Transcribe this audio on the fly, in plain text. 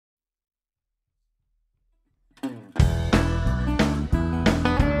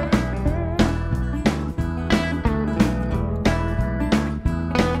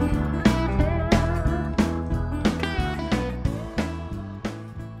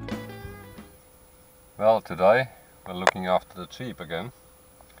Well, today we're looking after the Jeep again.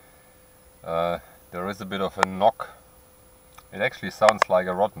 There is a bit of a knock. It actually sounds like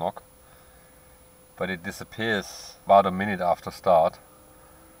a rod knock, but it disappears about a minute after start.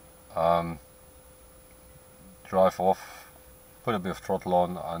 Drive off, put a bit of throttle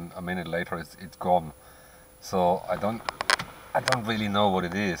on, and a minute later it's gone. So I don't really know what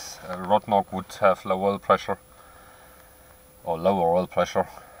it is. A rod knock would have low oil pressure or lower oil pressure,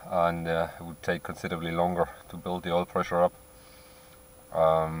 and it would take considerably longer to build the oil pressure up.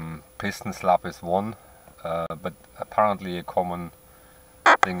 Piston slap is one, but apparently a common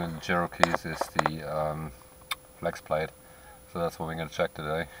thing in Cherokees is the flex plate. So that's what we're going to check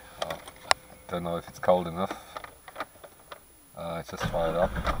today. Don't know if it's cold enough. Just fire it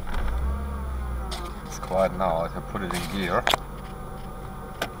up. It's quiet now. I can put it in gear.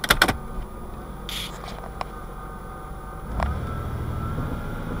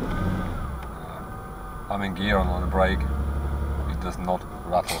 I'm in gear and on the brake. It does not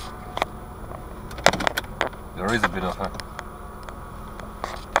rattle. There is a bit of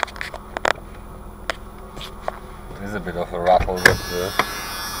a rattle, but the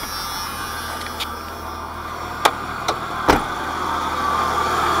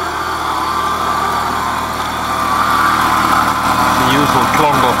usual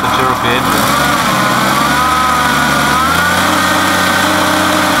clonk of the Cherokee engine.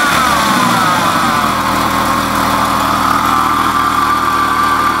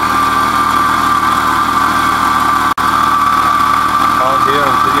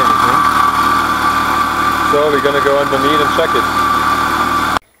 So we're gonna go underneath and check it.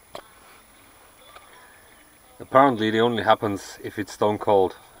 Apparently it only happens if it's stone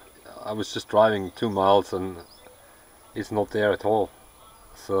cold. I was just driving 2 miles and it's not there at all.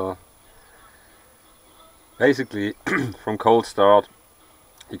 So basically from cold start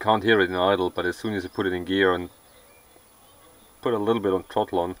you can't hear it in idle, but as soon as you put it in gear and put a little bit of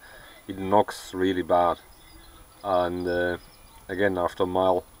throttle on, it knocks really bad. And again, after a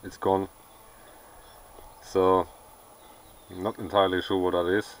mile it's gone. So I'm not entirely sure what that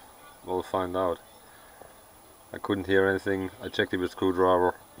is. We'll find out. I couldn't hear anything. I checked it with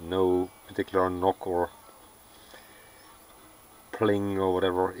screwdriver. No particular knock or pling or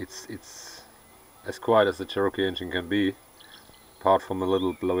whatever. It's as quiet as the Cherokee engine can be, apart from a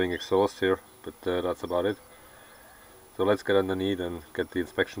little blowing exhaust here, but that's about it. So let's get underneath and get the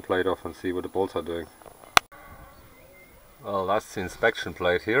inspection plate off and see what the bolts are doing. Well, that's the inspection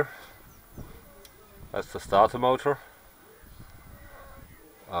plate here. That's the starter motor.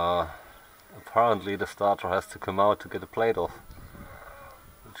 Apparently the starter has to come out to get the plate off,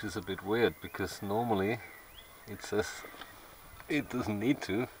 which is a bit weird because normally it says it doesn't need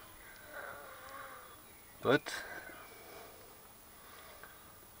to, but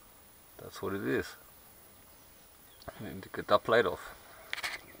that's what it is. You need to get that plate off.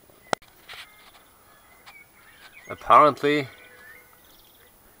 Apparently,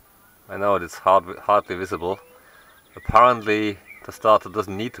 I know it's hardly visible. Apparently the starter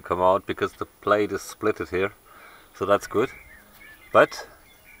doesn't need to come out because the plate is splitted here, so that's good. But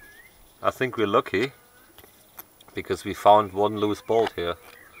I think we're lucky because we found one loose bolt here.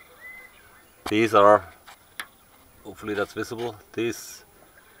 These are, hopefully that's visible, these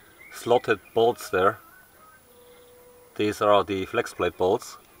slotted bolts there. These are the flex plate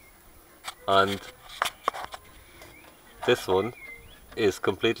bolts, and this one is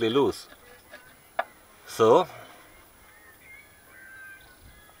completely loose. So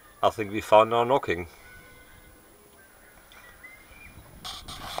I think we found our knocking.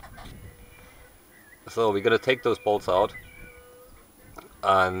 So we're gonna take those bolts out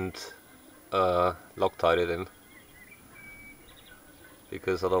and Loctite it in,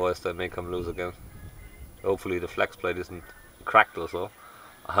 because otherwise they may come loose again. Hopefully the flex plate isn't cracked or so.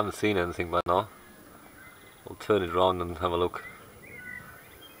 I haven't seen anything by now. I'll turn it around and have a look.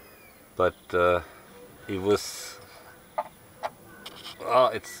 But it was,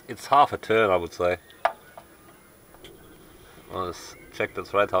 it's half a turn, I would say. Let's check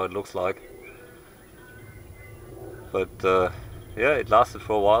that's right how it looks like. But yeah, it lasted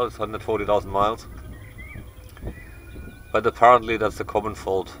for a while. It's 140,000 miles. But apparently that's a common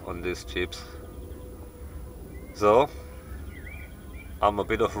fault on these Jeeps. So I'm a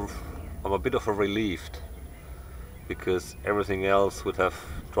bit of a relieved, because everything else would have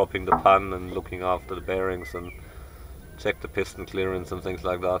dropping the pan and looking after the bearings and check the piston clearance and things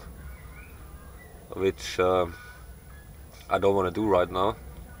like that, which I don't want to do right now.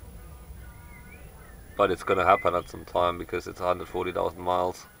 But it's gonna happen at some time because it's 140,000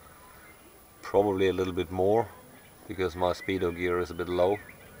 miles. Probably a little bit more because my speedo gear is a bit low.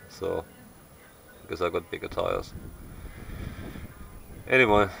 So because I got bigger tires.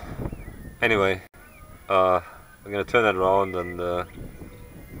 Anyway, I'm gonna turn that around and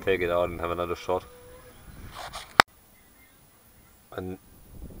take it out and have another shot. And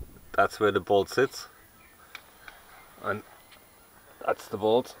that's where the bolt sits, and that's the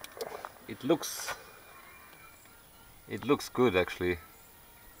bolt. It looks good actually.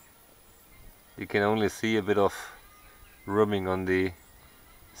 You can only see a bit of rubbing on the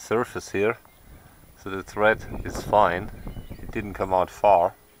surface here, so the thread is fine. It didn't come out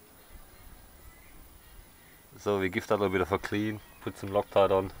far, so we give that a little bit of a clean, put some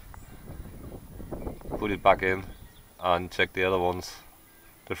Loctite on, put it back in, and check the other ones.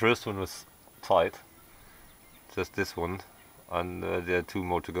 The first one was tight, just this one, and there are 2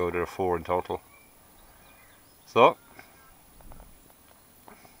 more to go. There are 4 in total. So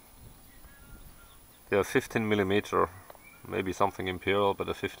they are 15mm, maybe something imperial, but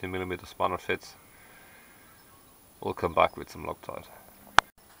a 15mm spanner fits. We'll come back with some Loctite.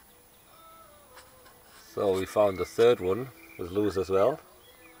 So we found the third one was loose as well,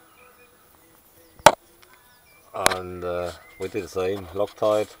 and we did the same,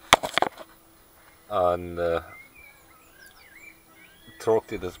 Loctite, and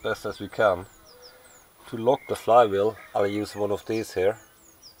torqued it as best as we can. To lock the flywheel, I'll use one of these here,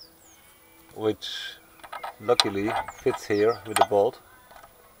 which luckily fits here with the bolt,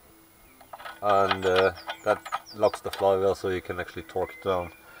 and that locks the flywheel so you can actually torque it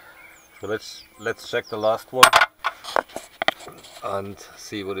down. So let's check the last one and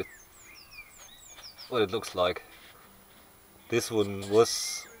see what it looks like. This one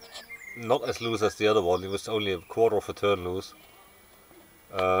was not as loose as the other one. It was only a 1/4 of a turn loose,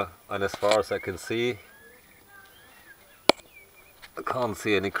 and as far as I can see, I can't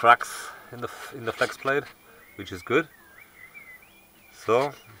see any cracks in the flex plate, which is good.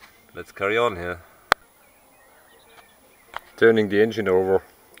 So let's carry on here. Turning the engine over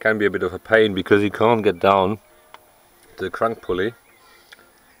can be a bit of a pain because you can't get down the crank pulley,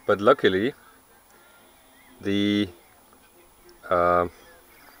 but luckily the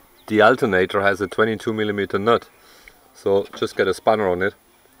alternator has a 22mm nut, so just get a spanner on it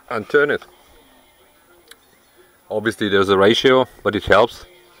and turn it. Obviously there's a ratio, but it helps.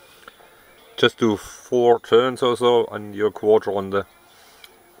 Just do 4 turns or so and you're 1/4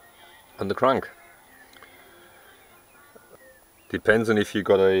 on the crank. Depends on if you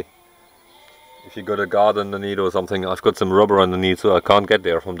got a guard underneath or something. I've got some rubber underneath, so I can't get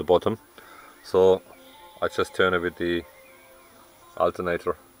there from the bottom, so I just turn it with the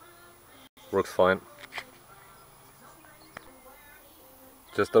alternator. Works fine.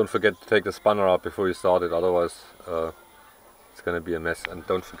 Just don't forget to take the spanner out before you start it, otherwise it's going to be a mess. And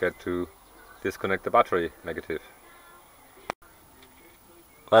don't forget to disconnect the battery negative.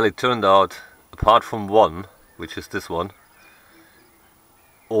 Well, it turned out, apart from one, which is this one,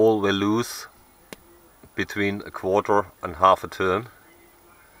 all were loose between a 1/4 and half a turn.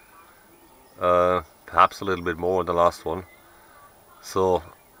 Perhaps a little bit more in the last one. So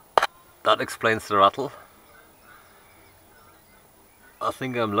that explains the rattle. I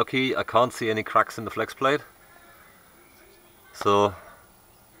think I'm lucky. I can't see any cracks in the flex plate. So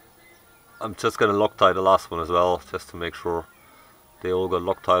I'm just going to Loctite the last one as well, just to make sure they all got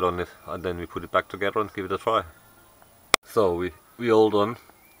Loctite on it, and then we put it back together and give it a try. So we all done.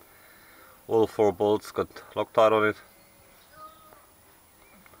 All 4 bolts got Loctite on it,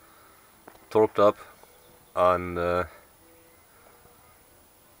 torqued up, and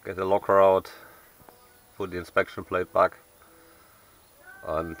get the locker out, put the inspection plate back,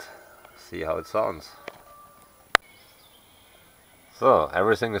 and see how it sounds. So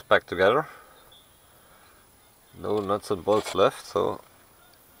everything is back together. No nuts and bolts left, so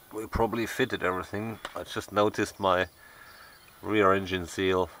we probably fitted everything. I just noticed my rear engine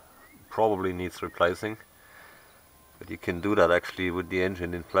seal probably needs replacing, but you can do that actually with the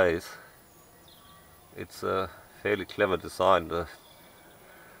engine in place. It's a fairly clever design. The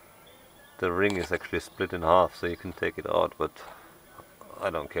ring is actually split in half, so you can take it out, but I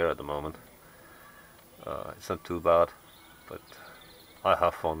don't care at the moment. It's not too bad, but I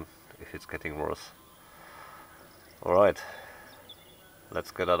have fun if it's getting worse. Alright,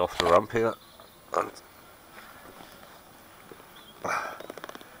 let's get that off the ramp here and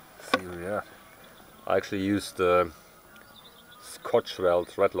see where we're at. I actually used Scotch weld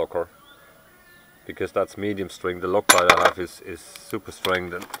thread locker because that's medium string. The Loctite I have is super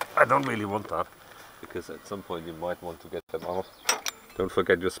stringed, and I don't really want that because at some point you might want to get them out. Don't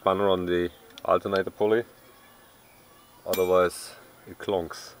forget your spanner on the alternator pulley, otherwise it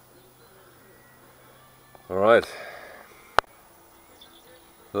clonks. Alright,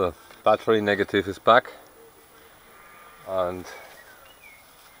 so battery negative is back, and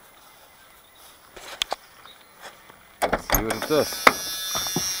let's see what it does.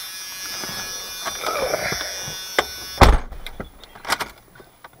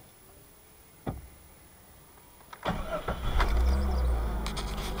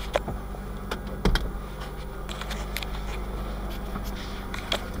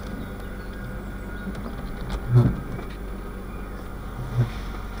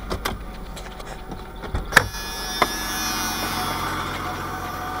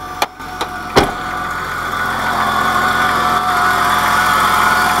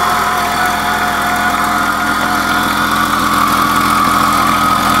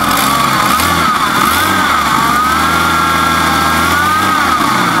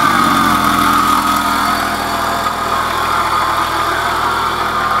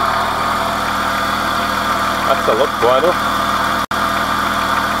 That's a lot quieter.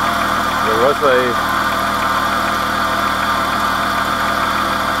 There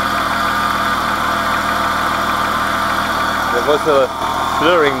was a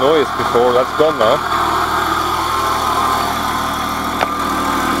flirring noise before, that's gone now.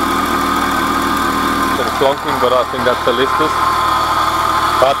 Some clonking, but I think that's the listers.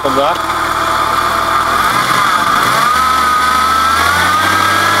 Apart from that,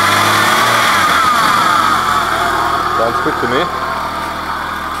 sounds good to me.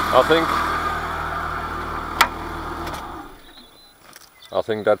 I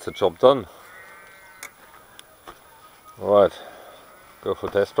think that's a job done. Alright, go for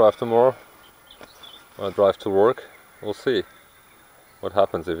test drive tomorrow. I drive to work. We'll see what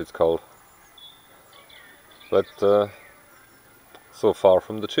happens if it's cold. But so far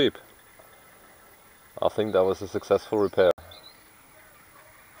from the cheap. I think that was a successful repair.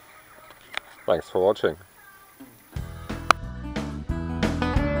 Thanks for watching.